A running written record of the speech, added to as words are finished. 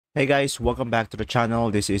Hey guys, welcome back to the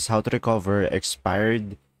channel. This is how to recover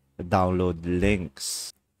expired download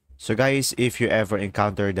links. So guys, if you ever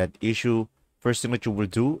encounter that issue, first thing that you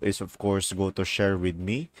will do is of course go to share with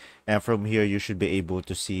me, and from here you should be able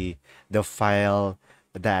to see the file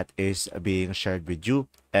that is being shared with you.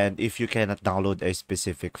 And if you cannot download a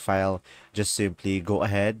specific file, just simply go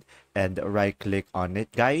ahead and right click on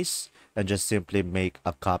it guys, and just simply make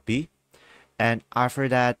a copy. And after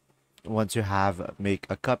that, once you have make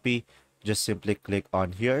a copy, just simply click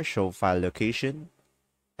on here, show file location.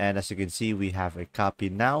 And as you can see, we have a copy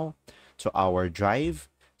now to our drive.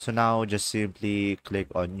 So now just simply click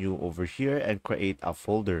on new over here and create a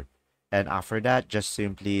folder. And after that, just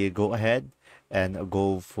simply go ahead and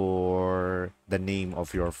go for the name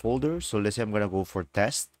of your folder. So let's say I'm going to go for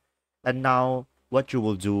test. And now what you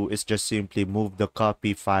will do is just simply move the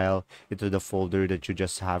copy file into the folder that you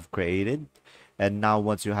just have created. And now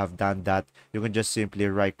once you have done that, you can just simply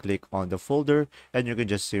right click on the folder and you can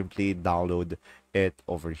just simply download it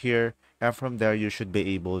over here. And from there, you should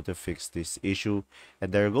be able to fix this issue.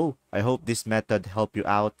 And there you go. I hope this method helped you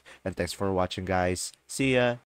out. And thanks for watching, guys. See ya.